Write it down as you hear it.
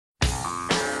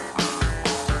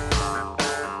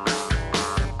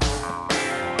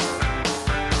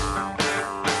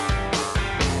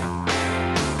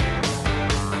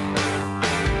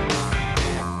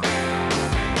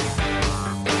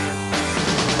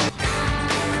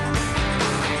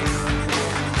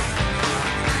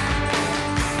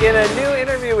In a new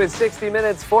interview with 60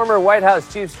 Minutes, former White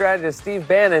House chief strategist Steve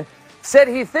Bannon said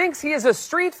he thinks he is a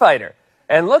street fighter.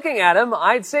 And looking at him,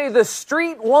 I'd say the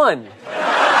street won.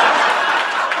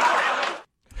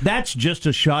 That's just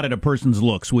a shot at a person's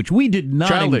looks, which we did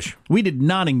not we did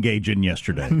not engage in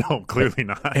yesterday. No, clearly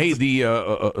not. Hey,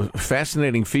 the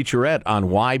fascinating featurette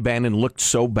on why Bannon looked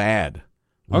so bad.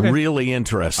 Okay. Really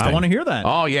interesting. I want to hear that.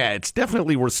 Oh, yeah, it's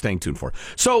definitely worth staying tuned for.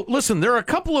 So, listen, there are a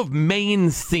couple of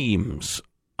main themes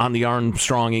on the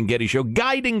Armstrong and Getty Show,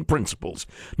 guiding principles.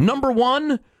 Number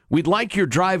one, we'd like your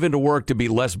drive into work to be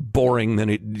less boring than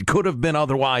it could have been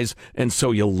otherwise, and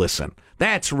so you'll listen.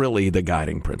 That's really the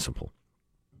guiding principle.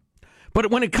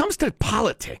 But when it comes to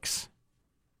politics,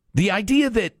 the idea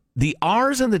that the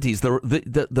R's and the D's,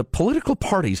 the political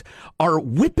parties, are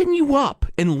whipping you up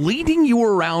and leading you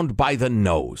around by the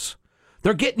nose.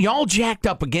 They're getting you all jacked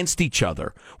up against each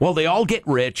other while they all get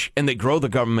rich and they grow the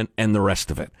government and the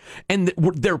rest of it. And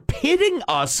they're pitting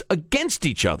us against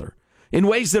each other in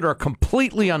ways that are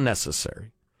completely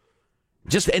unnecessary.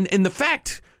 And the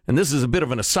fact, and this is a bit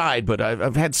of an aside, but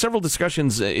I've had several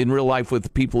discussions in real life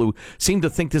with people who seem to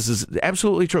think this is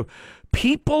absolutely true.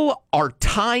 People are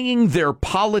tying their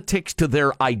politics to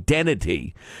their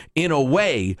identity in a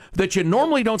way that you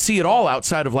normally don't see at all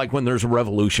outside of like when there's a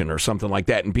revolution or something like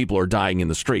that and people are dying in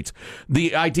the streets.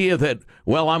 The idea that,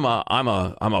 well, I'm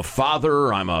a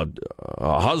father, I'm a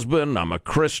husband, I'm a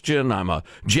Christian, I'm a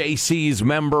JC's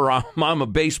member, I'm a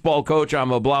baseball coach,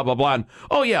 I'm a blah, blah, blah. And,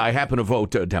 oh, yeah, I happen to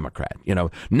vote Democrat. You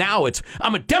know, now it's,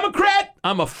 I'm a Democrat,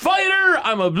 I'm a fighter,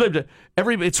 I'm a blah, blah.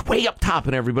 It's way up top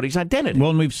in everybody's identity. Well,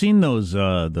 and we've seen those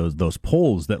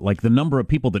polls that like the number of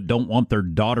people that don't want their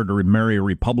daughter to marry a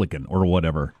Republican or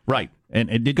whatever. Right. And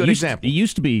Good example. It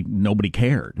used to be nobody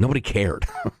cared. Nobody cared.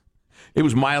 It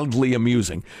was mildly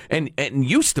amusing. And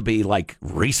used to be like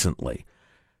recently.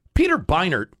 Peter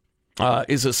Beinart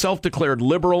is a self-declared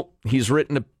liberal. He's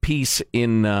written a piece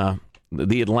in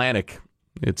The Atlantic.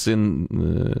 It's in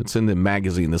the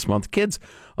magazine this month. Kids,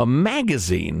 a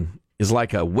magazine is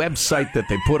like a website that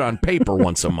they put on paper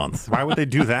once a month. Why would they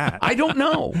do that? I don't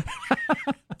know.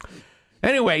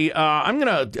 Anyway, I'm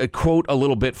going to quote a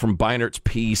little bit from Beinart's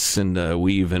piece and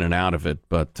weave in and out of it.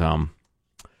 But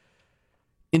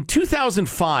in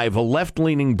 2005, a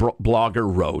left-leaning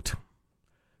blogger wrote,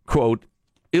 quote,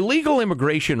 "Illegal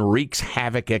immigration wreaks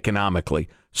havoc economically,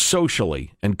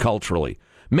 socially, and culturally,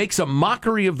 makes a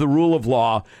mockery of the rule of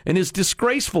law, and is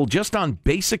disgraceful just on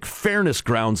basic fairness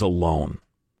grounds alone."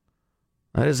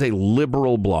 That is a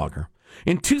liberal blogger.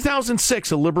 In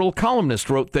 2006, a liberal columnist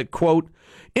wrote that, quote,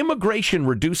 "Immigration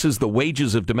reduces the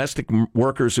wages of domestic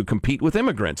workers who compete with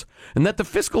immigrants, and that the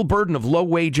fiscal burden of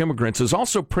low-wage immigrants is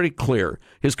also pretty clear."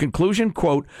 His conclusion,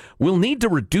 quote, "We'll need to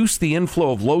reduce the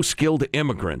inflow of low-skilled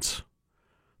immigrants."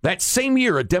 That same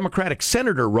year, a Democratic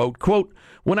senator wrote, quote,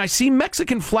 "When I see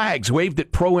Mexican flags waved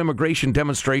at pro-immigration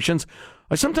demonstrations,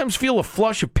 I sometimes feel a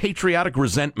flush of patriotic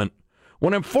resentment.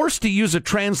 When I'm forced to use a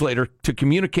translator to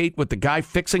communicate with the guy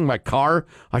fixing my car,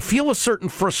 I feel a certain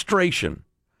frustration."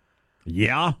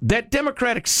 Yeah. That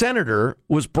Democratic senator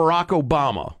was Barack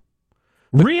Obama.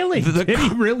 Really? Did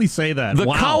he really say that? The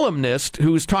wow. columnist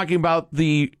who was talking about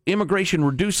the immigration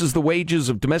reduces the wages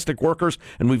of domestic workers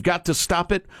and we've got to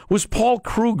stop it was Paul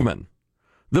Krugman.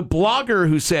 The blogger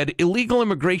who said illegal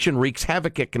immigration wreaks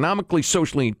havoc economically,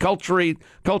 socially, and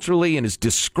culturally and is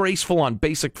disgraceful on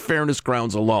basic fairness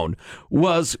grounds alone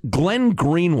was Glenn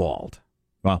Greenwald.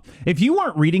 Well, if you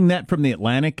weren't reading that from The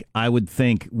Atlantic, I would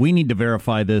think we need to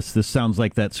verify this. This sounds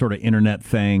like that sort of internet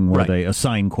thing where they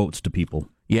assign quotes to people.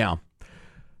 Yeah.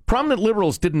 Prominent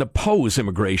liberals didn't oppose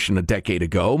immigration a decade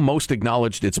ago. Most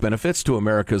acknowledged its benefits to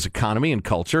America's economy and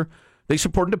culture. They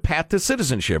supported a path to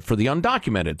citizenship for the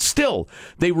undocumented. Still,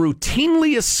 they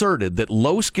routinely asserted that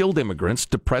low-skilled immigrants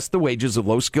depressed the wages of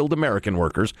low-skilled American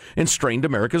workers and strained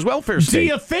America's welfare state. Do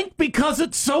you think because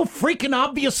it's so freaking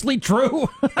obviously true?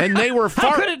 And they were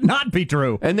How could it not be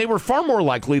true? And they were far more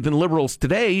likely than liberals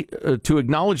today to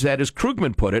acknowledge that, as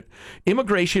Krugman put it,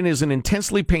 immigration is an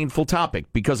intensely painful topic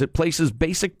because it places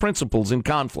basic principles in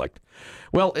conflict.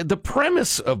 Well, the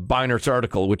premise of Beinart's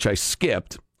article, which I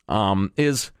skipped,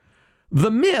 is the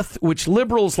myth, which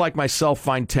liberals like myself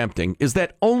find tempting, is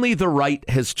that only the right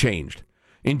has changed.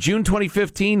 In June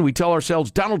 2015, we tell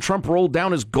ourselves Donald Trump rolled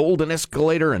down his golden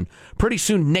escalator and pretty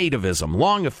soon nativism,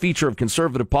 long a feature of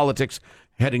conservative politics,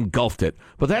 had engulfed it.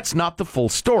 But that's not the full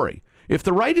story. If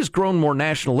the right has grown more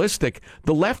nationalistic,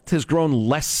 the left has grown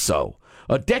less so.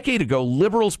 A decade ago,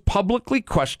 liberals publicly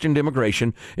questioned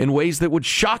immigration in ways that would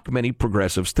shock many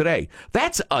progressives today.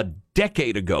 That's a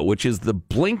decade ago, which is the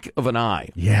blink of an eye.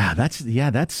 Yeah,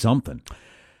 that's something.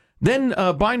 Then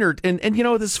Beinert, and you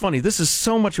know, this is funny. This is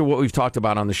so much of what we've talked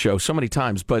about on the show so many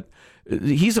times, but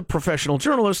he's a professional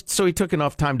journalist, so he took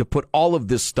enough time to put all of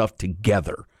this stuff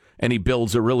together, and he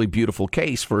builds a really beautiful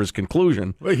case for his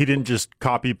conclusion. Well, he didn't just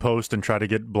copy, post, and try to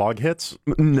get blog hits?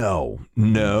 No.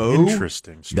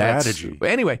 Interesting strategy.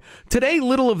 Anyway, today,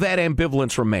 little of that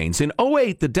ambivalence remains. In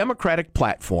 2008, the Democratic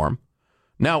platform,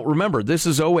 now remember, this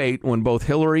is 2008 when both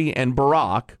Hillary and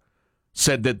Barack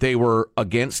said that they were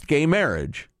against gay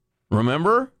marriage.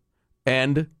 Remember?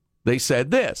 And they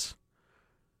said this.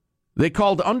 They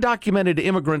called undocumented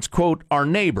immigrants, quote, our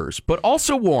neighbors, but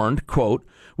also warned, quote,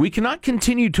 we cannot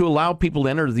continue to allow people to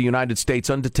enter the United States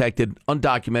undetected,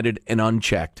 undocumented, and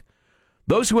unchecked.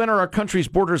 Those who enter our country's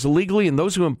borders illegally and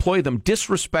those who employ them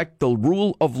disrespect the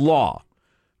rule of law.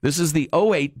 This is the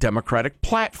 2008 Democratic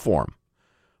platform.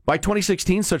 By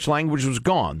 2016, such language was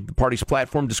gone. The party's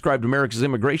platform described America's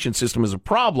immigration system as a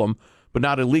problem, but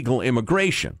not illegal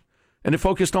immigration. And it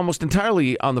focused almost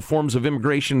entirely on the forms of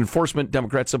immigration enforcement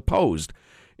Democrats opposed.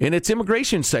 In its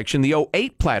immigration section, the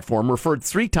 2008 platform referred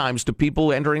 3 times to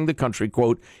people entering the country,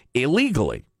 quote,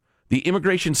 illegally. The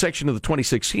immigration section of the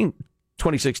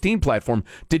 2016 platform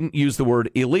didn't use the word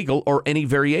illegal or any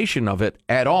variation of it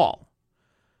at all.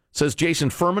 Says Jason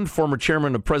Furman, former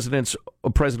chairman of President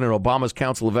Obama's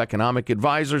Council of Economic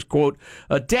Advisors, quote,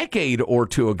 a decade or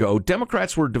two ago,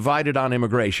 Democrats were divided on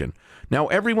immigration. Now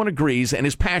everyone agrees and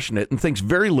is passionate and thinks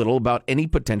very little about any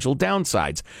potential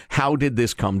downsides. How did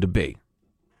this come to be?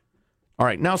 All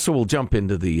right, now so we'll jump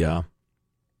into the,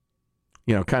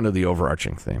 kind of the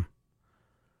overarching theme.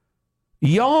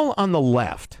 Y'all on the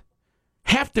left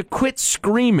have to quit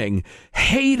screaming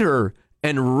hater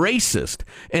and racist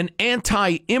and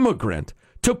anti-immigrant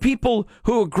to people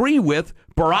who agree with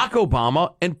Barack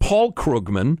Obama and Paul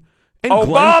Krugman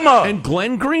and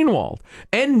Glenn Greenwald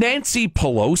and Nancy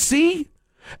Pelosi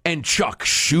and Chuck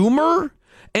Schumer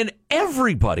and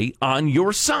everybody on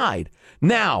your side.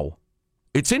 Now,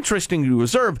 it's interesting to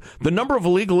observe the number of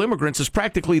illegal immigrants is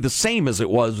practically the same as it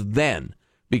was then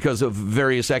because of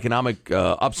various economic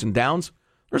ups and downs.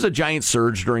 There's a giant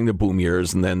surge during the boom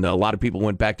years, and then a lot of people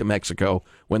went back to Mexico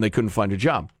when they couldn't find a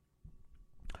job.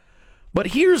 But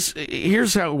here's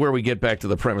where we get back to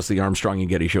the premise of the Armstrong and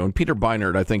Getty show. And Peter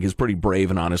Beinert, I think, is pretty brave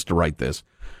and honest to write this.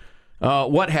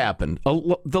 What happened?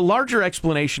 The larger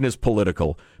explanation is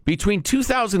political. Between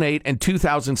 2008 and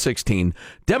 2016,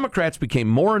 Democrats became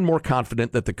more and more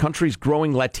confident that the country's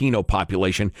growing Latino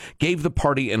population gave the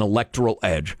party an electoral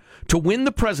edge. To win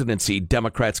the presidency,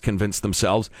 Democrats convinced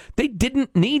themselves they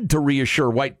didn't need to reassure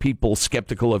white people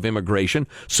skeptical of immigration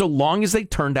so long as they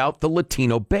turned out the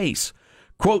Latino base.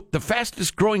 Quote, the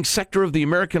fastest growing sector of the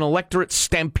American electorate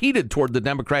stampeded toward the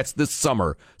Democrats this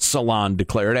summer, Salon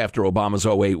declared after Obama's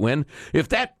 2008 win. If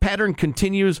that pattern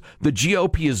continues, the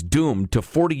GOP is doomed to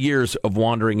 40 years of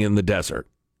wandering in the desert.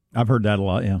 I've heard that a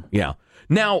lot, yeah. Yeah.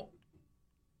 Now,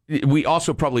 we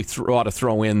also probably ought to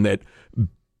throw in that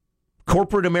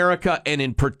corporate America, and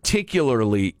in particular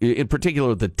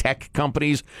the tech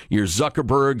companies, your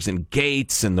Zuckerbergs and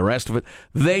Gates and the rest of it,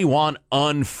 they want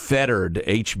unfettered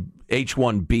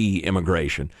H-1B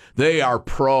immigration. They are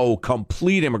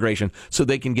pro-complete immigration so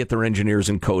they can get their engineers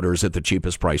and coders at the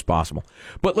cheapest price possible.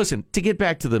 But listen, to get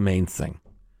back to the main thing,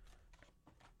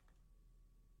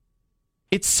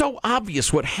 it's so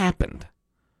obvious what happened.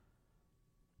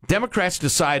 Democrats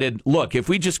decided, look, if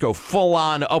we just go full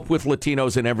on up with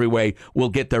Latinos in every way, we'll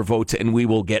get their votes and we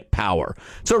will get power.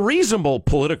 It's a reasonable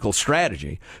political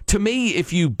strategy. To me,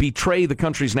 if you betray the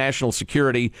country's national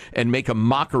security and make a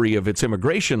mockery of its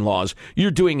immigration laws,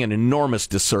 you're doing an enormous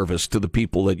disservice to the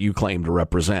people that you claim to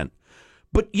represent.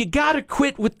 But you got to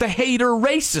quit with the hater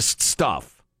racist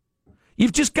stuff.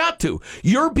 You've just got to.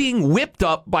 You're being whipped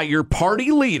up by your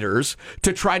party leaders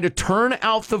to try to turn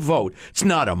out the vote. It's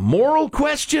not a moral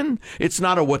question. It's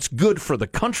not a what's good for the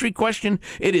country question.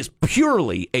 It is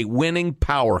purely a winning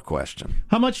power question.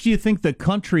 How much do you think the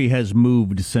country has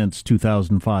moved since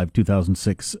 2005,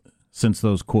 2006, since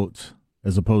those quotes,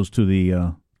 as opposed to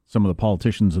the some of the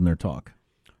politicians in their talk?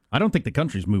 I don't think the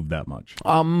country's moved that much.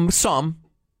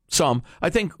 Some. I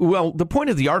think, well, the point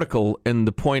of the article and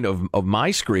the point of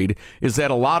my screed is that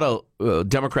a lot of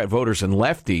Democrat voters and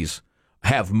lefties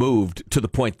have moved to the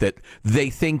point that they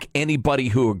think anybody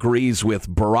who agrees with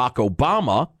Barack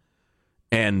Obama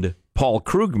and Paul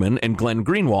Krugman and Glenn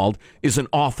Greenwald is an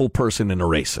awful person and a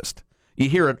racist. You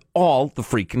hear it all the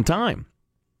freaking time.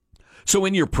 So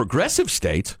in your progressive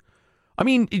states, I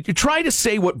mean, you try to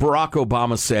say what Barack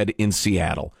Obama said in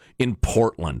Seattle, in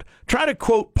Portland. Try to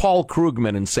quote Paul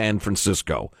Krugman in San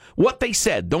Francisco. What they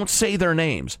said, don't say their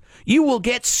names. You will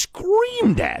get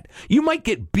screamed at. You might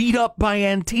get beat up by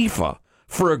Antifa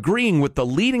for agreeing with the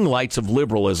leading lights of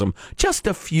liberalism just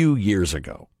a few years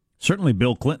ago. Certainly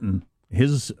Bill Clinton,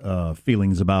 his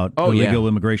feelings about illegal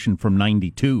immigration from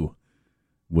 92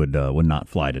 would not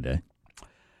fly today.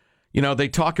 You know, they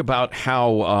talk about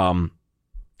how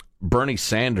Bernie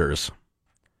Sanders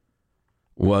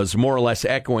was more or less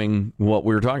echoing what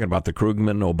we were talking about, the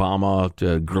Krugman, Obama,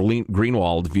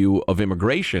 Greenwald view of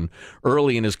immigration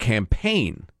early in his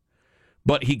campaign.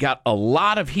 But he got a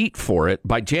lot of heat for it.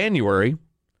 By January,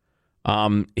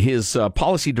 his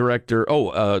policy director,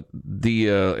 the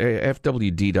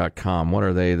FWD.com, what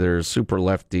are they? They're super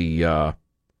lefty.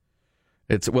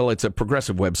 It's a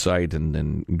progressive website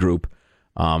and group.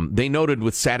 They noted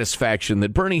with satisfaction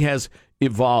that Bernie has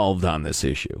evolved on this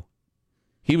issue.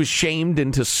 He was shamed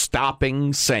into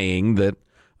stopping saying that,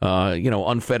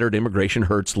 unfettered immigration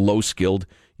hurts low-skilled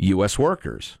U.S.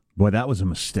 workers. Boy, that was a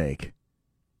mistake.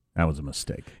 That was a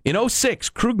mistake. In 2006,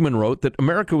 Krugman wrote that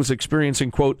America was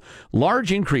experiencing, quote, large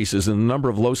increases in the number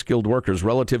of low-skilled workers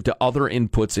relative to other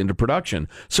inputs into production.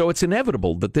 So it's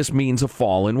inevitable that this means a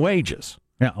fall in wages.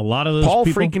 Yeah, a lot of those Paul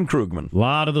people, freaking Krugman. A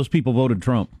lot of those people voted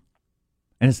Trump.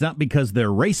 And it's not because they're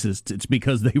racist. It's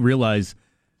because they realize,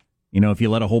 if you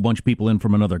let a whole bunch of people in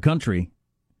from another country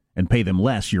and pay them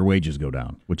less, your wages go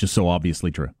down, which is so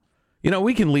obviously true.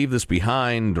 We can leave this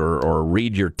behind or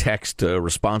read your text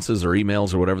responses or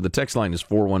emails or whatever. The text line is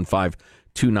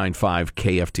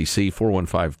 415-295-KFTC,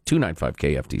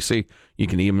 415-295-KFTC. You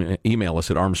can email us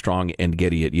at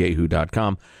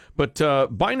armstrongandgetty@yahoo.com. But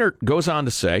Beinart goes on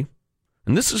to say,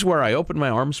 and this is where I open my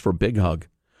arms for a big hug,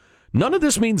 none of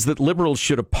this means that liberals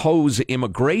should oppose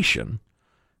immigration.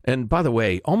 And by the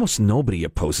way, almost nobody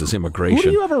opposes immigration. Who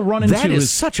do you ever run into? That is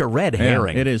such a red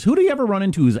herring. Yeah, it is. Who do you ever run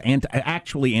into who's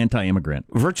actually anti-immigrant?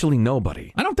 Virtually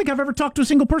nobody. I don't think I've ever talked to a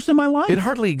single person in my life. It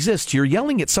hardly exists. You're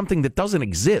yelling at something that doesn't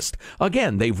exist.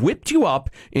 Again, they've whipped you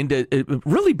up into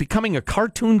really becoming a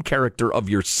cartoon character of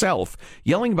yourself,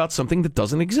 yelling about something that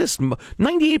doesn't exist.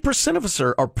 98% of us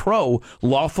are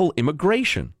pro-lawful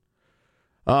immigration.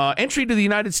 Entry to the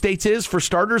United States is, for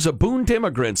starters, a boon to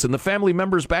immigrants and the family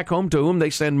members back home to whom they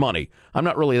send money. I'm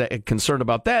not really that concerned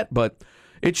about that, but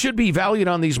it should be valued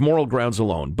on these moral grounds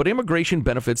alone. But immigration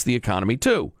benefits the economy,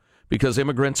 too. Because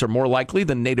immigrants are more likely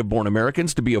than native-born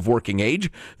Americans to be of working age,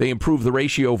 they improve the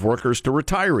ratio of workers to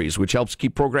retirees, which helps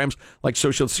keep programs like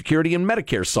Social Security and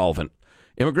Medicare solvent.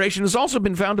 Immigration has also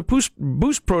been found to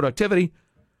boost productivity.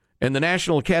 And the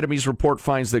National Academy's report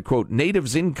finds that, quote,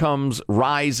 natives' incomes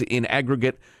rise in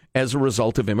aggregate as a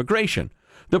result of immigration.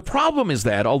 The problem is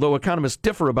that, although economists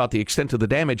differ about the extent of the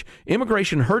damage,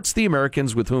 immigration hurts the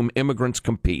Americans with whom immigrants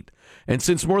compete. And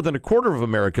since more than a quarter of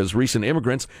America's recent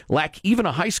immigrants lack even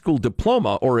a high school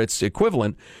diploma or its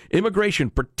equivalent, immigration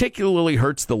particularly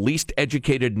hurts the least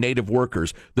educated native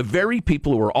workers, the very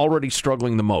people who are already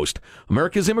struggling the most.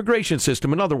 America's immigration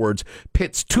system, in other words,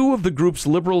 pits two of the groups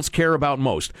liberals care about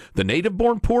most, the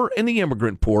native-born poor and the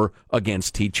immigrant poor,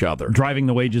 against each other. Driving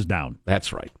the wages down.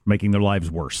 That's right. Making their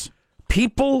lives worse.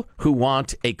 People who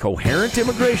want a coherent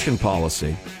immigration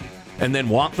policy and then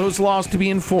want those laws to be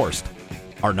enforced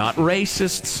are not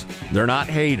racists. They're not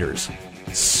haters.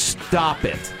 Stop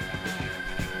it.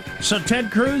 So Ted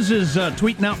Cruz is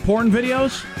tweeting out porn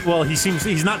videos? Well, he's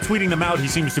not tweeting them out. He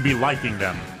seems to be liking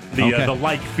them. The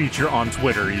like feature on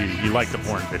Twitter, you like the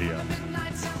porn video.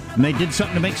 And they did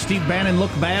something to make Steve Bannon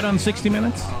look bad on 60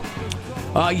 Minutes?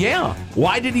 Yeah.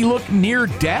 Why did he look near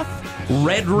death?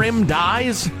 Red-rimmed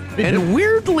eyes? And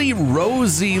weirdly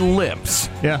rosy lips.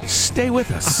 Yeah. Stay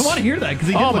with us. I want to hear that because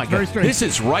he did look very strange. This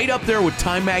is right up there with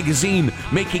Time Magazine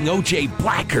making O.J.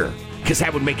 blacker because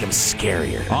that would make him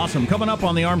scarier. Awesome. Coming up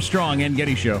on the Armstrong and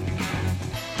Getty Show.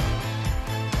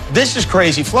 This is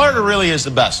crazy. Florida really is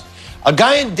the best. A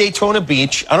guy in Daytona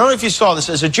Beach, I don't know if you saw this,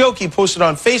 as a joke, he posted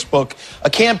on Facebook a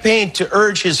campaign to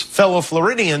urge his fellow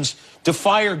Floridians to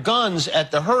fire guns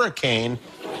at the hurricane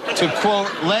to,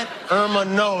 quote, let Irma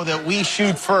know that we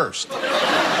shoot first.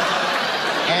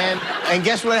 And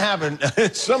guess what happened?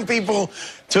 Some people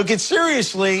took it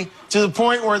seriously to the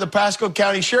point where the Pasco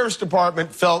County Sheriff's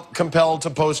Department felt compelled to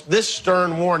post this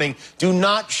stern warning: do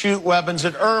not shoot weapons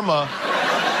at Irma.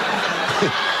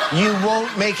 You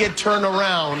won't make it turn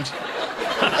around,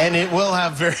 and it will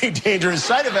have very dangerous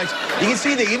side effects. You can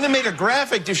see they even made a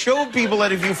graphic to show people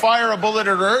that if you fire a bullet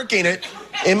at a hurricane,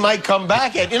 it might come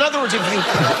back at you. In other words, if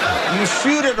you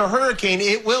shoot at a hurricane,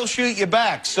 it will shoot you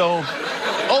back. So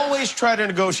always try to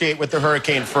negotiate with the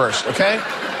hurricane first, okay?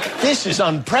 This is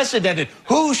unprecedented.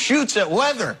 Who shoots at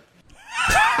weather?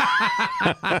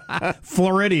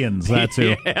 Floridians, that's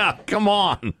who. Yeah, come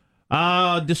on.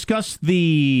 Discuss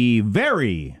the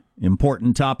very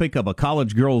Important topic of a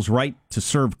college girl's right to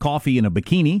serve coffee in a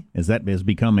bikini, as that has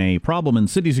become a problem in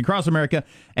cities across America.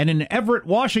 And in Everett,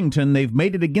 Washington, they've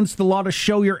made it against the law to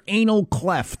show your anal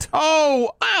cleft.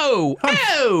 Oh!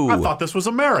 I thought this was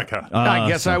America. I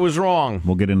guess I was wrong.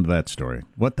 We'll get into that story.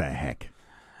 What the heck?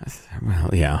 Well,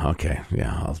 yeah, okay.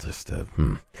 Yeah, I'll just...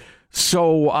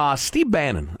 So, Steve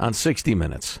Bannon on 60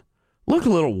 Minutes. Look a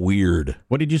little weird.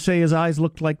 What did you say his eyes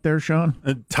looked like there, Sean?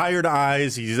 Tired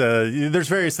eyes. He's there's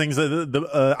various things.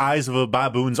 The eyes of a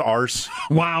baboon's arse.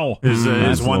 Wow,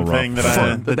 is one thing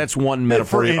that's one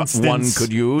metaphor one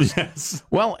could use. Yes.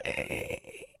 Well,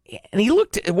 and he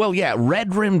looked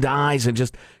red rimmed eyes and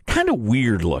just kind of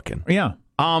weird looking. Yeah.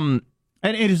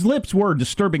 And his lips were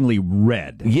disturbingly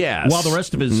red. Yes. While the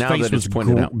rest of his face was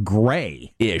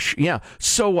gray-ish. Yeah.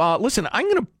 So, listen, I'm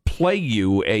going to play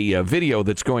you a video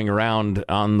that's going around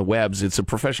on the webs. It's a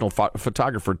professional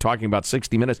photographer talking about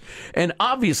 60 Minutes. And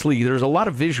obviously, there's a lot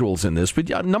of visuals in this.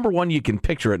 But number one, you can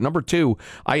picture it. Number two,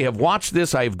 I have watched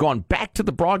this. I have gone back to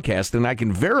the broadcast, and I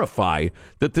can verify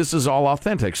that this is all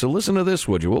authentic. So listen to this,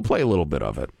 would you? We'll play a little bit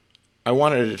of it. I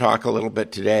wanted to talk a little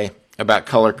bit today about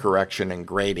color correction and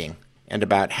grading, and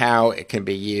about how it can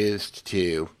be used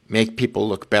to make people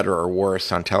look better or worse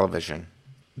on television.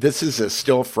 This is a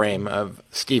still frame of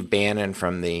Steve Bannon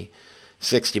from the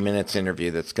 60 Minutes interview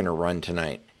that's going to run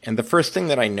tonight. And the first thing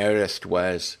that I noticed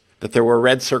was that there were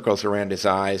red circles around his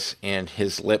eyes and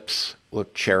his lips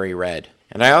looked cherry red.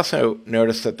 And I also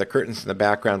noticed that the curtains in the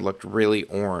background looked really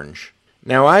orange.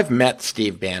 Now, I've met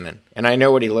Steve Bannon, and I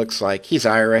know what he looks like. He's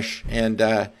Irish,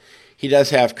 and he does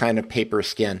have kind of paper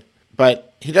skin.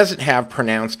 But he doesn't have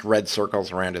pronounced red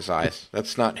circles around his eyes.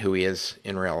 That's not who he is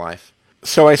in real life.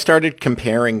 So I started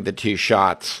comparing the two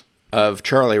shots of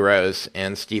Charlie Rose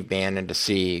and Steve Bannon to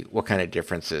see what kind of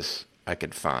differences I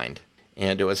could find.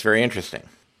 And it was very interesting.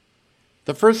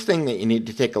 The first thing that you need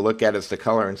to take a look at is the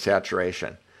color and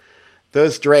saturation.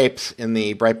 Those drapes in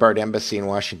the Breitbart Embassy in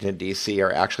Washington, D.C.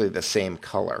 are actually the same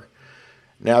color.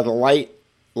 Now, the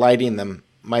lighting them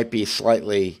might be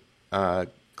slightly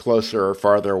closer or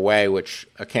farther away, which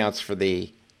accounts for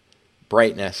the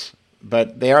brightness,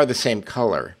 but they are the same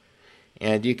color.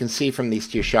 And you can see from these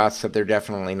two shots that they're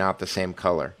definitely not the same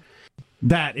color.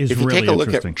 That is really interesting. If you take a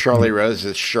look at Charlie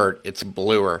Rose's shirt, it's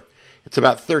bluer. It's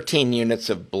about 13 units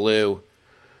of blue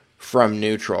from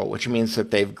neutral, which means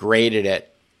that they've graded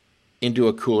it into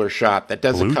a cooler shot. That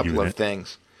does a couple of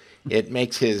things. It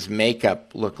makes his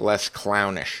makeup look less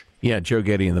clownish. Yeah, Joe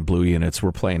Getty and the Blue Units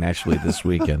were playing actually this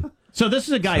weekend. So this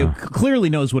is a guy who clearly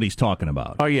knows what he's talking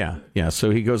about. Oh, yeah. Yeah, so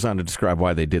he goes on to describe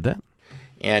why they did that.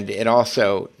 And it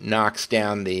also knocks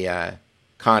down the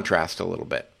contrast a little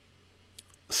bit.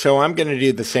 So I'm going to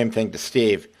do the same thing to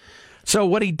Steve. So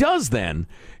what he does then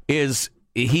is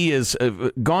he has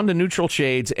gone to neutral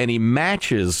shades and he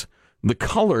matches the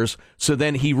colors, so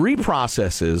then he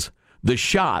reprocesses the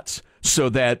shots so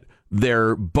that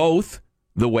they're both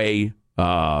the way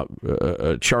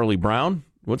Charlie Brown...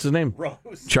 What's his name?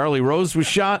 Rose. Charlie Rose was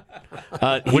shot.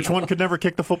 Which one could never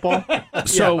kick the football?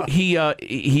 So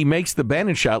he makes the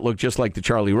Bannon shot look just like the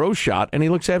Charlie Rose shot, and he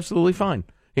looks absolutely fine.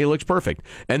 He looks perfect.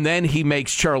 And then he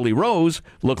makes Charlie Rose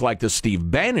look like the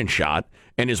Steve Bannon shot,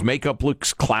 and his makeup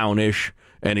looks clownish,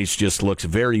 and he just looks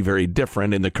very, very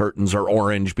different, and the curtains are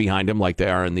orange behind him like they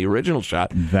are in the original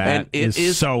shot. That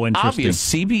is so interesting.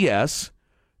 Obvious CBS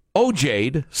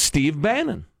OJ'd Steve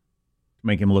Bannon.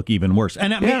 Make him look even worse.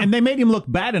 And and they made him look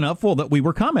bad enough, that we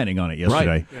were commenting on it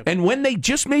yesterday. Right. And when they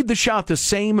just made the shot the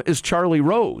same as Charlie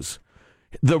Rose,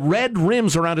 the red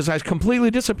rims around his eyes completely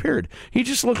disappeared. He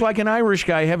just looked like an Irish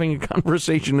guy having a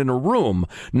conversation in a room,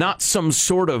 not some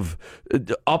sort of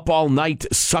up all night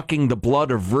sucking the blood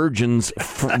of virgins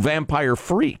vampire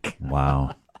freak.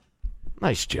 Wow.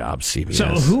 Nice job, CBS. So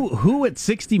who at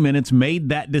 60 Minutes made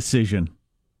that decision?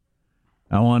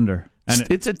 I wonder. And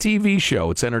it's a TV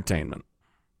show. It's entertainment.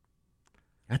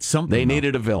 That's something. They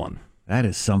needed a villain. That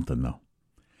is something, though.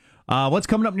 What's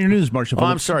coming up in your news, Marshall? Oh,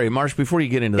 I'm sorry, Marsh. Before you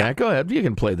get into that, go ahead. You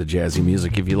can play the jazzy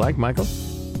music if you like, Michael.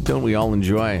 Don't we all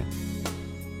enjoy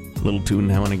a little tune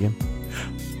now and again?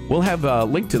 We'll have a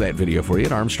link to that video for you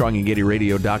at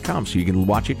ArmstrongandGettyRadio.com so you can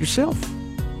watch it yourself.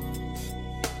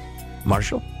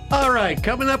 Marshall? All right,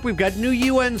 coming up, we've got new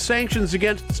UN sanctions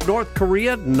against North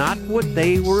Korea, not what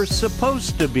they were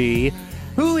supposed to be.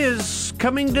 Who is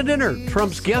coming to dinner?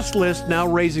 Trump's guest list now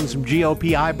raising some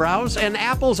GOP eyebrows, and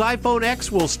Apple's iPhone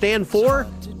X will stand for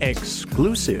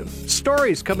exclusive.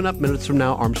 Stories coming up minutes from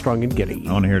now, Armstrong and Getty.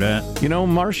 I want to hear that. You know,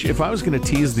 Marsh, if I was going to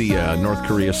tease the North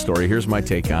Korea story, here's my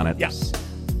take on it. Yes.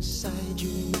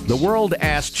 The world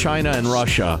asked China and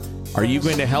Russia, are you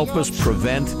going to help us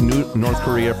prevent North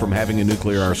Korea from having a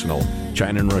nuclear arsenal?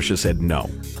 China and Russia said no.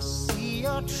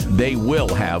 They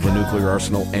will have a nuclear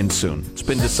arsenal, and soon. It's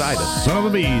been decided. Son of a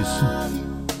bees.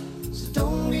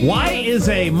 Why is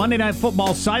a Monday Night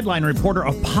Football sideline reporter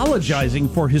apologizing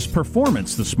for his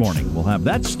performance this morning? We'll have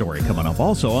that story coming up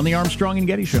also on the Armstrong and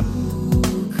Getty Show.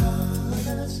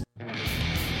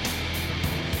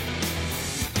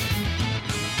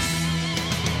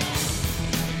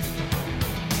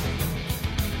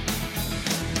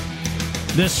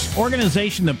 This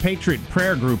organization, the Patriot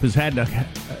Prayer Group, has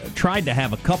tried to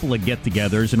have a couple of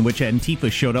get-togethers in which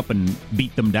Antifa showed up and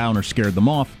beat them down or scared them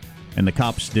off, and the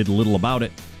cops did little about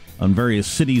it on various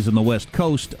cities in the West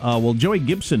Coast. Well, Joey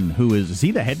Gibson, who is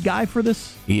he the head guy for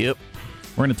this? Yep.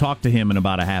 We're going to talk to him in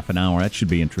about a half an hour. That should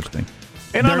be interesting.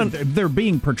 And they're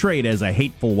being portrayed as a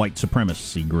hateful white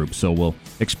supremacy group, so we'll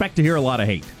expect to hear a lot of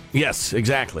hate. Yes,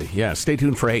 exactly. Yeah, stay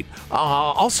tuned for hate.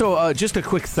 Also, just a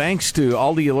quick thanks to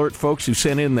all the alert folks who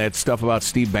sent in that stuff about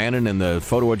Steve Bannon and the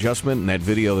photo adjustment and that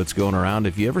video that's going around.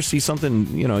 If you ever see something,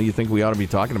 you think we ought to be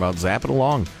talking about, zap it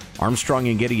along. Armstrong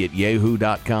and Getty at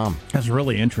yahoo.com. That's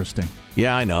really interesting.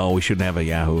 Yeah, I know. We shouldn't have a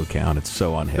Yahoo account. It's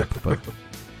so unhip. But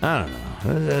I don't know.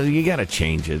 You got to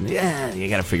change it. Yeah, you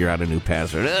got to figure out a new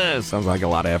password. Sounds like a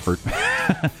lot of effort.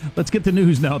 Let's get the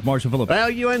news now with Marshall Phillips. Well,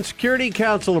 UN Security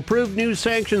Council approved new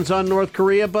sanctions on North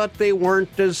Korea, but they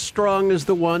weren't as strong as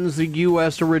the ones the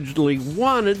U.S. originally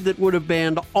wanted that would have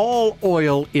banned all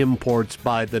oil imports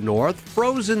by the North,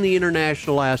 frozen the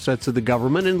international assets of the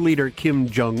government and leader Kim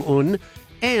Jong-un,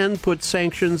 and put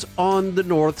sanctions on the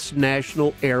North's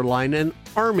national airline and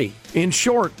army. In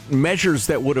short, measures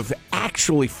that would have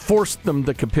actually forced them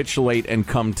to capitulate and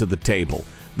come to the table.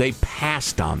 They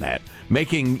passed on that,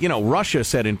 making, Russia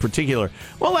said in particular,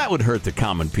 well, that would hurt the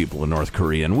common people of North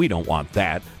Korea, and we don't want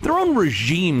that. Their own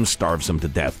regime starves them to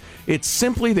death. It's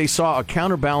simply they saw a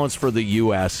counterbalance for the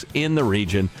U.S. in the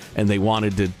region, and they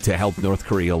wanted to help North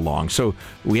Korea along. So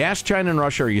we asked China and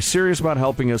Russia, are you serious about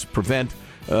helping us prevent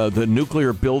the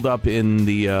nuclear buildup in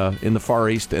the Far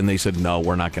East? And they said, no,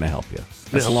 we're not going to help you.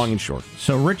 That's long and short.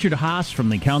 So Richard Haas from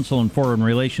the Council on Foreign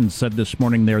Relations said this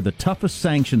morning they're the toughest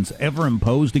sanctions ever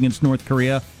imposed against North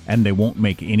Korea, and they won't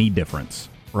make any difference.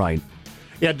 Right.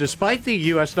 Yeah, despite the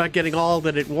U.S. not getting all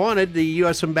that it wanted, the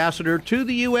U.S. ambassador to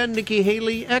the UN, Nikki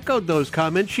Haley, echoed those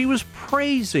comments. She was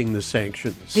praising the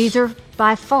sanctions. These are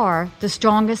by far the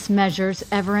strongest measures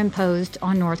ever imposed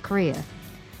on North Korea.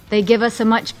 They give us a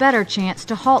much better chance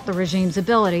to halt the regime's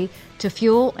ability to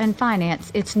fuel and finance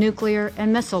its nuclear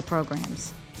and missile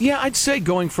programs. Yeah, I'd say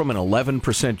going from an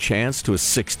 11% chance to a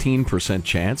 16%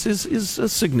 chance is a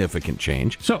significant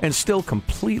change, and still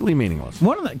completely meaningless.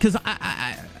 Because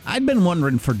I've been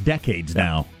wondering for decades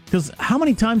now, because how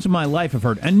many times in my life I've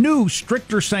heard a new,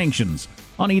 stricter sanctions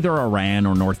on either Iran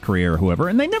or North Korea or whoever,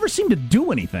 and they never seem to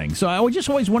do anything. So I just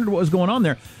always wondered what was going on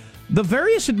there. The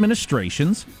various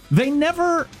administrations, they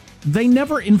never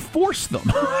enforce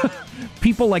them.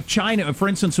 People like China, for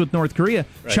instance, with North Korea,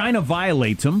 right. China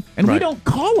violates them, and we don't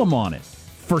call them on it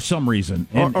for some reason.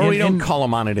 Or we don't call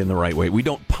them on it in the right way. We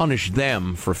don't punish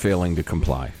them for failing to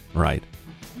comply, right?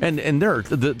 And there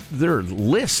are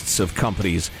lists of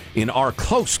companies in our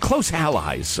close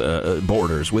allies'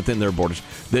 borders, within their borders,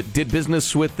 that did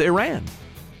business with Iran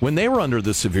when they were under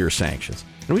the severe sanctions.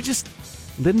 And we just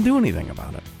didn't do anything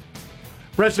about it.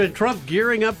 President Trump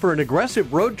gearing up for an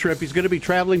aggressive road trip. He's going to be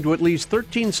traveling to at least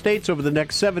 13 states over the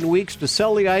next 7 weeks to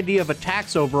sell the idea of a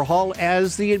tax overhaul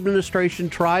as the administration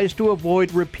tries to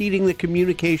avoid repeating the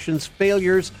communications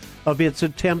failures of its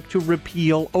attempt to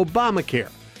repeal Obamacare.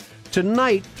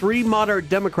 Tonight, 3 moderate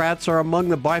Democrats are among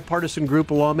the bipartisan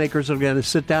group of lawmakers that are going to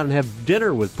sit down and have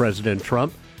dinner with President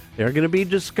Trump. They're going to be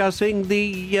discussing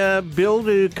the bill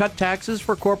to cut taxes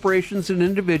for corporations and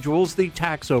individuals, the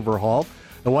tax overhaul.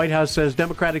 The White House says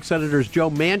Democratic Senators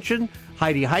Joe Manchin,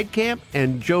 Heidi Heitkamp,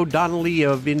 and Joe Donnelly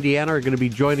of Indiana are going to be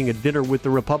joining a dinner with the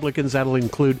Republicans. That'll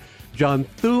include John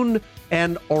Thune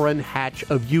and Orrin Hatch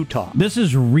of Utah. This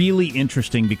is really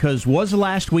interesting because was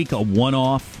last week a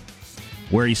one-off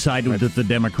where he sided with the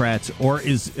Democrats, or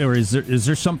is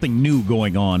there something new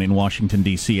going on in Washington,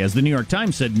 D.C.? As the New York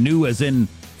Times said, new as in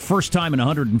first time in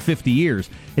 150 years.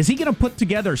 Is he going to put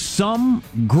together some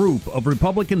group of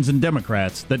Republicans and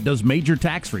Democrats that does major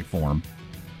tax reform,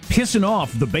 pissing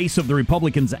off the base of the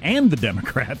Republicans and the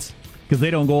Democrats because they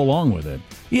don't go along with it?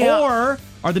 Yeah. Or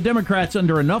are the Democrats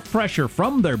under enough pressure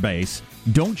from their base,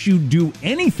 don't you do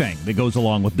anything that goes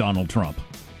along with Donald Trump?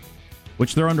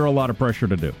 which they're under a lot of pressure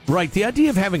to do. Right. The idea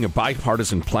of having a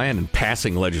bipartisan plan and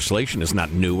passing legislation is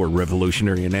not new or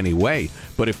revolutionary in any way.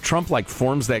 But if Trump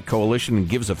forms that coalition and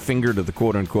gives a finger to the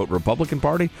quote-unquote Republican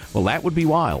Party, well, that would be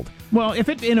wild. Well, if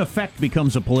it in effect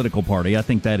becomes a political party, I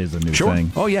think that is a new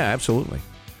thing. Oh, yeah, absolutely.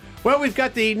 Well, we've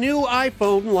got the new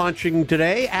iPhone launching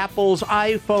today, Apple's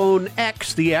iPhone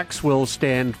X. The X will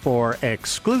stand for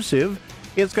exclusive.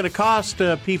 It's going to cost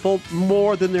people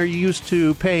more than they're used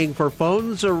to paying for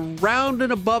phones, around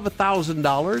and above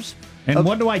 $1,000. And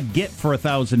what do I get for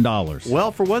 $1,000?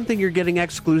 Well, for one thing, you're getting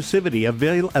exclusivity,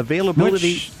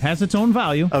 availability. Which has its own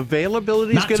value.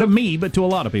 Availability is not to me, but to a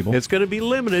lot of people. It's going to be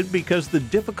limited because the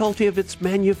difficulty of its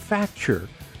manufacture.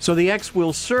 So the X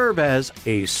will serve as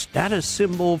a status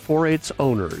symbol for its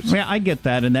owners. Yeah, I get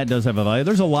that, and that does have a value.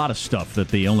 There's a lot of stuff that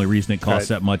the only reason it costs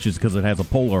that much is because it has a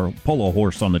polo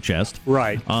horse on the chest.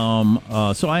 Right.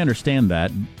 So I understand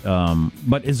that.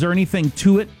 But is there anything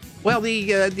to it? Well,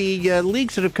 the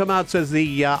leaks that have come out says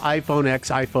the iPhone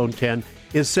X, iPhone 10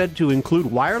 is said to include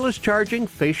wireless charging,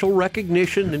 facial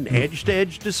recognition, an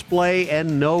edge-to-edge display,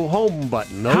 and no home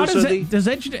button. How does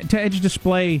edge-to-edge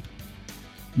display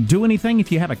do anything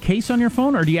if you have a case on your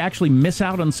phone, or do you actually miss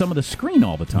out on some of the screen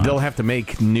all the time? They'll have to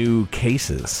make new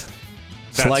cases.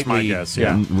 That's Slightly my guess,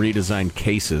 yeah. redesigned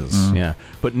cases. Yeah.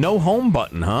 But no home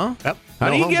button, huh? Yep. How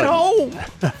do you get home?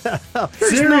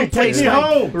 There's no place like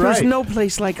home. There's no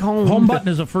place like home. Home button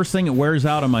is the first thing that wears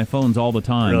out on my phones all the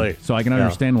time. Really? So I can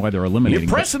understand why they're eliminating it.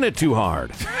 You're pressing it too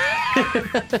hard.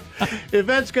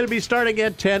 Event's going to be starting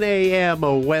at 10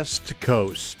 a.m. West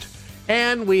Coast.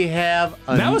 And we have...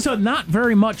 That was not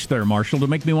very much there, Marshall, to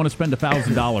make me want to spend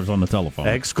 $1,000 on the telephone.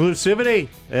 Exclusivity.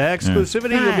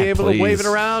 You'll be able to wave it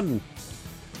around.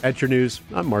 At your news,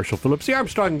 I'm Marshall Phillips, the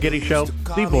Armstrong and Getty Show,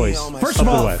 the voice. First of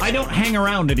all, I don't hang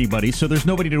around anybody, so there's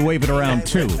nobody to wave it around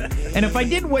to. And if I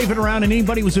did wave it around and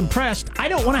anybody was impressed, I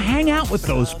don't want to hang out with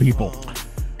those people.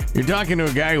 You're talking to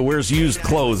a guy who wears used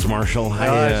clothes, Marshall.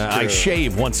 I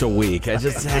shave once a week. I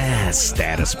just,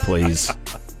 status, please.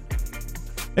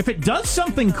 If it does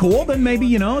something cool, then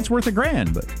maybe, it's worth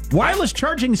 $1,000. But wireless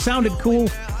charging sounded cool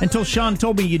until Sean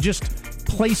told me you just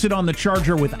place it on the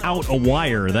charger without a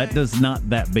wire. That does not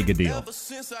that big a deal.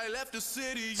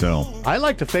 So I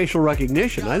like the facial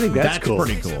recognition. I think that's cool.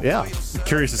 Pretty cool. Yeah.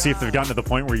 Curious to see if they've gotten to the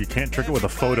point where you can't trick it with a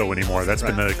photo anymore. That's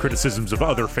been the criticisms of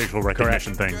other facial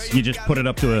recognition things. You just put it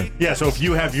up to a... Yeah, so if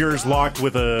you have yours locked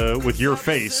with your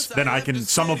face, then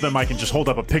some of them I can just hold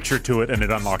up a picture to it and it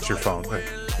unlocks your phone.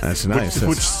 That's nice.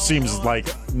 Which seems like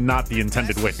not the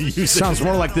intended way to use it. Sounds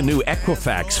more like the new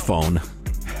Equifax phone.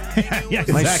 Yeah,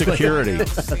 exactly. My security.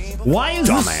 Why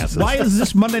is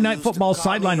this Monday Night Football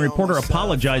sideline reporter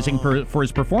apologizing for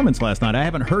his performance last night? I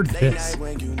haven't heard this.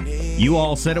 You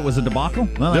all said it was a debacle?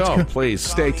 Well, No, please,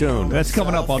 stay tuned. That's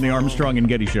coming up on the Armstrong and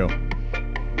Getty Show.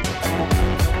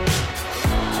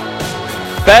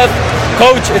 Bev,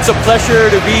 Coach, it's a pleasure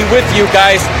to be with you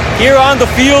guys here on the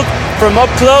field from up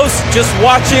close, just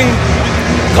watching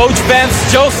Coach Vance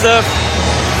Joseph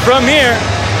from here.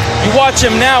 You watch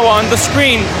him now on the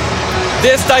screen.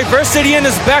 This diversity in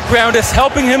his background is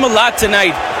helping him a lot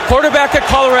tonight. Quarterback at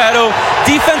Colorado,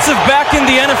 defensive back in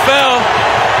the NFL,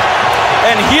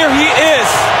 and here he is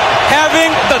having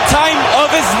the time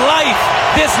of his life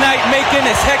this night, making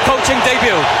his head coaching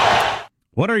debut.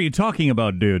 What are you talking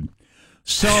about, dude?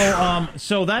 So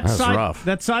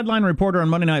that sideline reporter on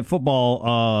Monday Night Football,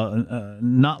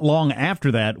 not long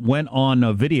after that, went on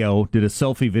a video, did a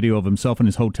selfie video of himself in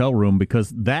his hotel room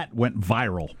because that went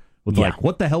viral. With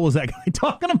what the hell was that guy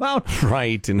talking about?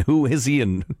 Right, and who is he,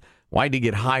 and why did he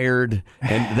get hired?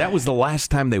 And that was the last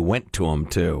time they went to him,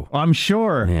 too. I'm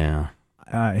sure. Yeah.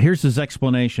 Here's his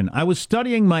explanation. I was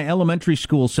studying my elementary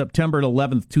school September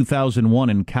 11th, 2001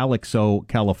 in Calixto,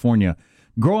 California.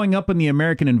 Growing up in the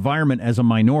American environment as a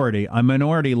minority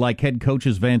like head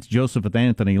coaches Vance Joseph and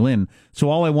Anthony Lynn, so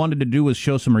all I wanted to do was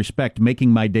show some respect, making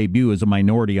my debut as a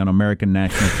minority on American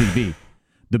national TV,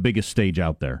 the biggest stage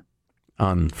out there.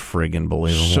 Unfriggin'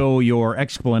 believable. So your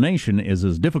explanation is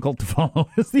as difficult to follow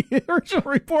as the original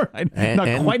report. I'm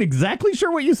not quite exactly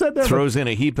sure what you said there. Throws in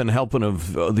a heap and helping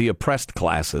of the oppressed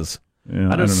classes. Yeah,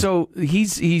 I don't know. So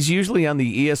he's usually on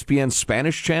the ESPN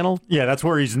Spanish channel? Yeah, that's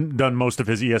where he's done most of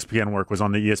his ESPN work, was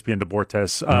on the ESPN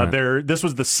Deportes. This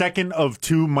was the second of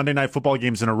 2 Monday Night Football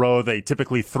games in a row. They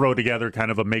typically throw together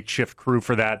kind of a makeshift crew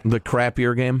for that. The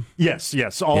crappier game? Yes.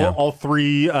 All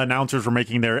 3 announcers were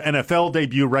making their NFL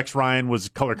debut. Rex Ryan was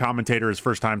color commentator, his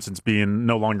first time since being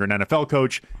no longer an NFL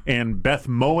coach. And Beth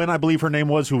Moen, I believe her name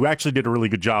was, who actually did a really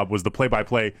good job, was the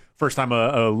play-by-play. First time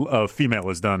a female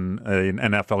has done an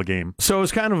NFL game. So it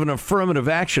was kind of an affirmative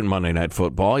action Monday Night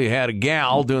Football. You had a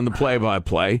gal doing the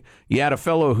play-by-play. You had a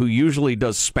fellow who usually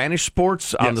does Spanish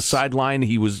sports on the sideline.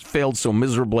 He failed so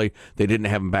miserably they didn't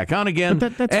have him back on again.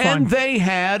 But that's and fine. they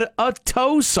had a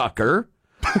toe sucker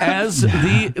as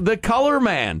the color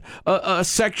man, a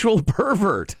sexual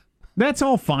pervert. That's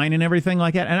all fine and everything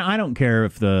like that. And I don't care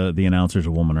if the announcer's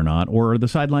a woman or not, or the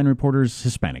sideline reporter's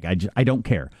Hispanic. I don't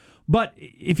care. But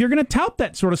if you're going to tout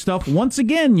that sort of stuff, once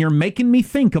again, you're making me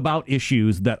think about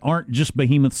issues that aren't just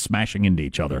behemoths smashing into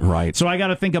each other. Right. So I got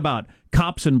to think about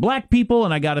cops and black people,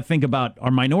 and I got to think about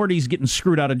are minorities getting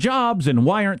screwed out of jobs, and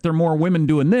why aren't there more women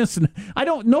doing this? And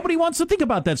nobody wants to think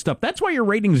about that stuff. That's why your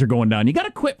ratings are going down. You got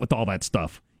to quit with all that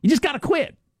stuff. You just got to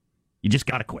quit. You just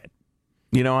got to quit.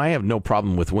 You know, I have no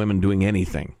problem with women doing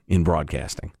anything in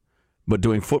broadcasting, but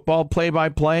doing football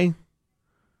play-by-play,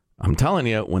 I'm telling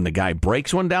you, when the guy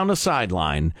breaks one down the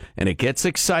sideline and it gets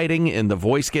exciting and the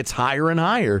voice gets higher and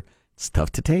higher, it's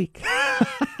tough to take.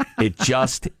 It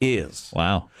just is.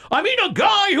 Wow. I mean, a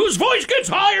guy whose voice gets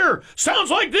higher sounds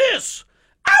like this.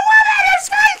 A woman whose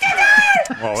voice gets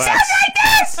higher sounds like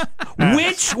this.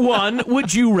 Which one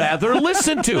would you rather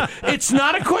listen to? It's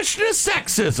not a question of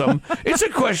sexism. It's a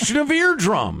question of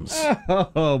eardrums.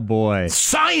 Oh, boy.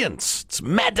 Science. It's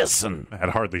medicine. That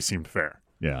hardly seemed fair.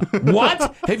 Yeah.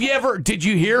 What? Did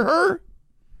you hear her?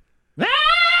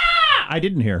 I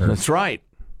didn't hear her. That's right.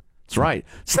 That's right.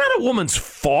 It's not a woman's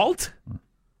fault.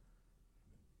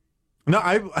 No,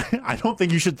 I don't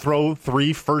think you should throw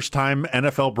 3 first-time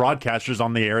NFL broadcasters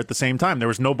on the air at the same time. There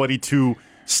was nobody to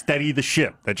steady the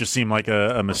ship. That just seemed like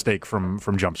a mistake from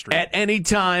Jump Street. At any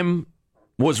time,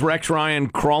 was Rex Ryan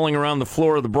crawling around the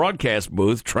floor of the broadcast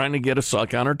booth trying to get a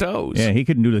suck on her toes? Yeah, he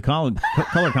couldn't do the color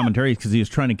commentary because he was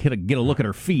trying to get a look at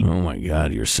her feet. Oh, my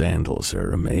God, your sandals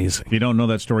are amazing. If you don't know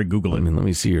that story, Google it. Let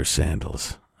me see your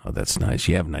sandals. Oh, that's nice.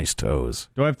 You have nice toes.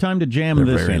 Do I have time to jam They're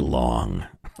this very in? long.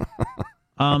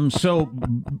 So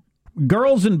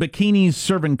girls in bikinis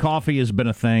serving coffee has been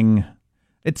a thing.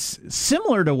 It's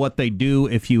similar to what they do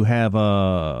if you have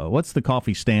what's the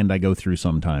coffee stand I go through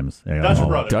sometimes? Dutch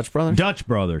Brothers. Dutch Brothers? Dutch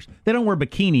Brothers. They don't wear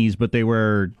bikinis, but they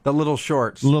wear The little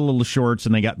shorts. little shorts,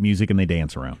 and they got music and they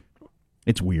dance around.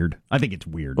 It's weird. I think it's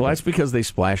weird. Well, that's because they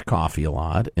splash coffee a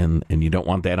lot, and you don't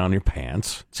want that on your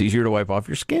pants. It's easier to wipe off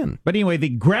your skin. But anyway, the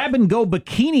grab-and-go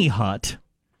bikini hut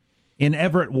in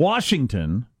Everett,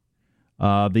 Washington,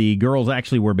 the girls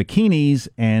actually wear bikinis,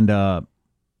 and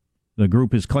the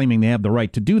group is claiming they have the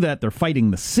right to do that. They're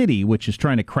fighting the city, which is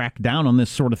trying to crack down on this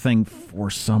sort of thing for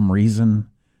some reason.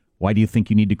 Why do you think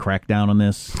you need to crack down on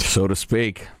this? So to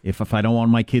speak. If I don't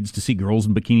want my kids to see girls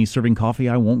in bikinis serving coffee,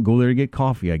 I won't go there to get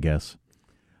coffee, I guess.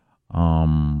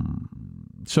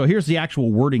 So here's the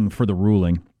actual wording for the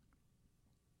ruling.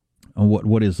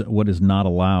 What is not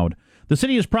allowed. The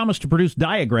city has promised to produce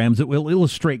diagrams that will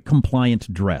illustrate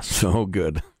compliant dress. So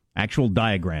good. Actual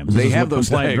diagrams. They have those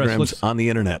diagrams on the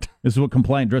internet. This is what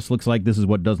compliant dress looks like. This is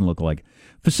what doesn't look like.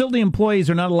 Facility employees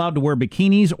are not allowed to wear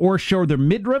bikinis or show their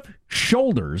midriff,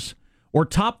 shoulders, or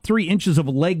top 3 inches of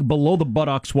leg below the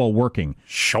buttocks while working.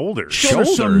 Shoulders.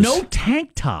 So no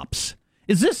tank tops.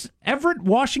 Is this Everett,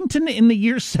 Washington in the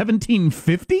year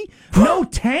 1750? No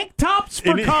tank tops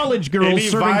for college girls Any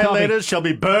serving violators coffee. shall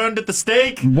be burned at the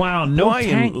stake. Wow, no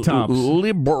tank tops.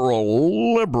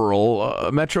 Liberal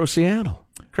Metro Seattle.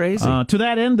 Crazy. To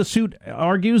that end, the suit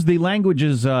argues the language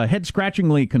is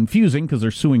head-scratchingly confusing because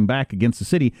they're suing back against the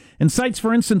city, and cites,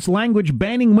 for instance, language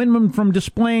banning women from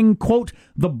displaying, quote,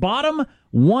 the bottom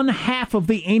 1/2 of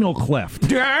the anal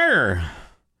cleft.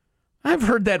 I've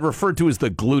heard that referred to as the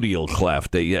gluteal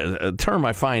cleft, a term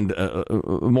I find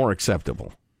more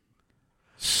acceptable.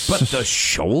 But the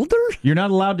shoulder? You're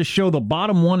not allowed to show the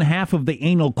bottom 1/2 of the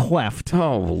anal cleft.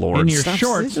 Oh, Lord. In your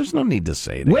shorts. There's no need to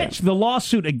say that. Which the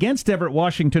lawsuit against Everett,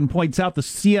 Washington points out the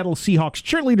Seattle Seahawks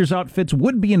cheerleaders' outfits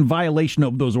would be in violation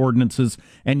of those ordinances.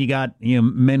 And you got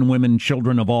men, women,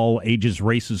 children of all ages,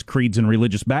 races, creeds, and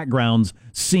religious backgrounds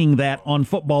seeing that on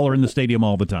football or in the stadium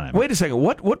all the time. Wait a second.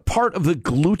 What part of the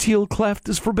gluteal cleft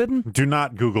is forbidden? Do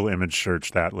not Google image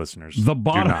search that, listeners. The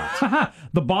bottom, Do not.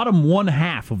 the bottom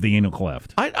 1/2 of the anal cleft.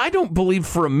 I don't believe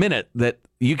for a minute that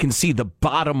you can see the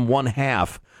bottom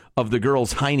 1/2 of the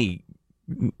girls' hiney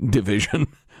division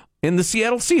in the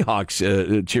Seattle Seahawks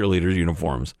cheerleaders'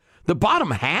 uniforms. The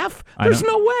bottom half? There's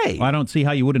no way. I don't see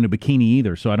how you would in a bikini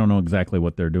either, so I don't know exactly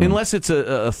what they're doing. Unless it's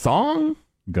a thong?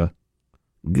 G.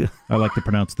 I like to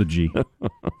pronounce the G.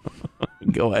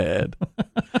 Go ahead.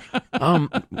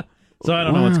 So I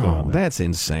don't know what's going on there. That's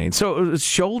insane. So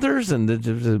shoulders and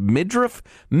the midriff?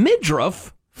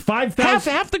 Midriff?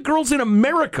 Half the girls in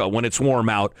America, when it's warm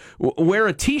out, wear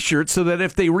a T-shirt so that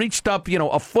if they reached up,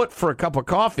 a foot for a cup of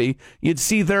coffee, you'd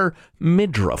see their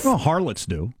midriff. Well, harlots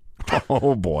do.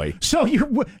 Oh boy! So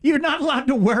you're not allowed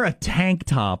to wear a tank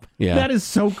top. Yeah. That is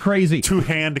so crazy. To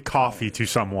hand coffee to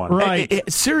someone. Right.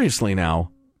 Seriously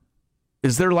now.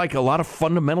 Is there like a lot of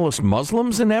fundamentalist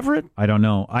Muslims in Everett? I don't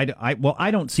know. I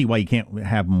don't see why you can't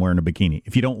have them wearing a bikini.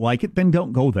 If you don't like it, then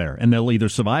don't go there. And they'll either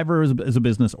survive as a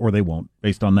business or they won't,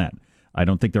 based on that. I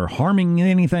don't think they're harming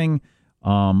anything.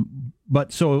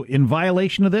 But so in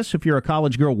violation of this, if you're a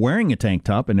college girl wearing a tank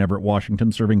top in Everett,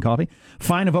 Washington, serving coffee,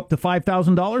 fine of up to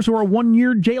 $5,000 or a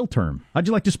 1-year jail term. How'd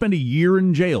you like to spend a year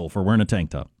in jail for wearing a tank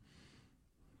top?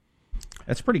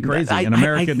 That's pretty crazy in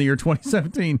America in the year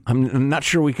 2017. I'm not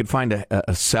sure we could find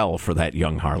a cell for that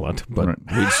young harlot, but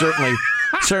we'd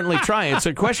certainly try. It's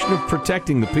a question of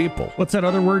protecting the people. What's that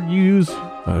other word you use?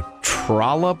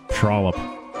 Trollop? Trollop.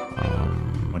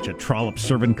 Bunch of trollops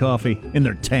serving coffee in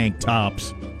their tank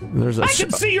tops. I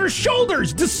can see your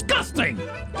shoulders! Disgusting!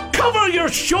 Cover your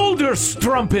shoulders,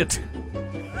 strumpet!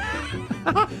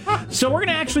 So we're going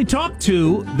to actually talk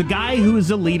to the guy who is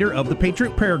the leader of the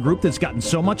Patriot Prayer Group that's gotten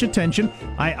so much attention.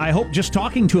 I hope just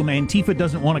talking to him, Antifa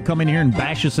doesn't want to come in here and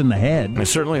bash us in the head. I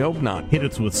certainly hope not. Hit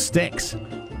us with sticks.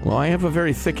 Well, I have a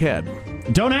very thick head.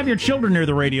 Don't have your children near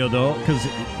the radio, though, because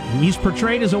he's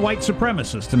portrayed as a white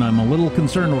supremacist, and I'm a little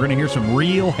concerned we're going to hear some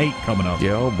real hate coming up.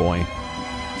 Yeah, oh boy.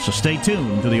 So stay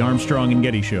tuned to the Armstrong and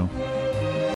Getty Show.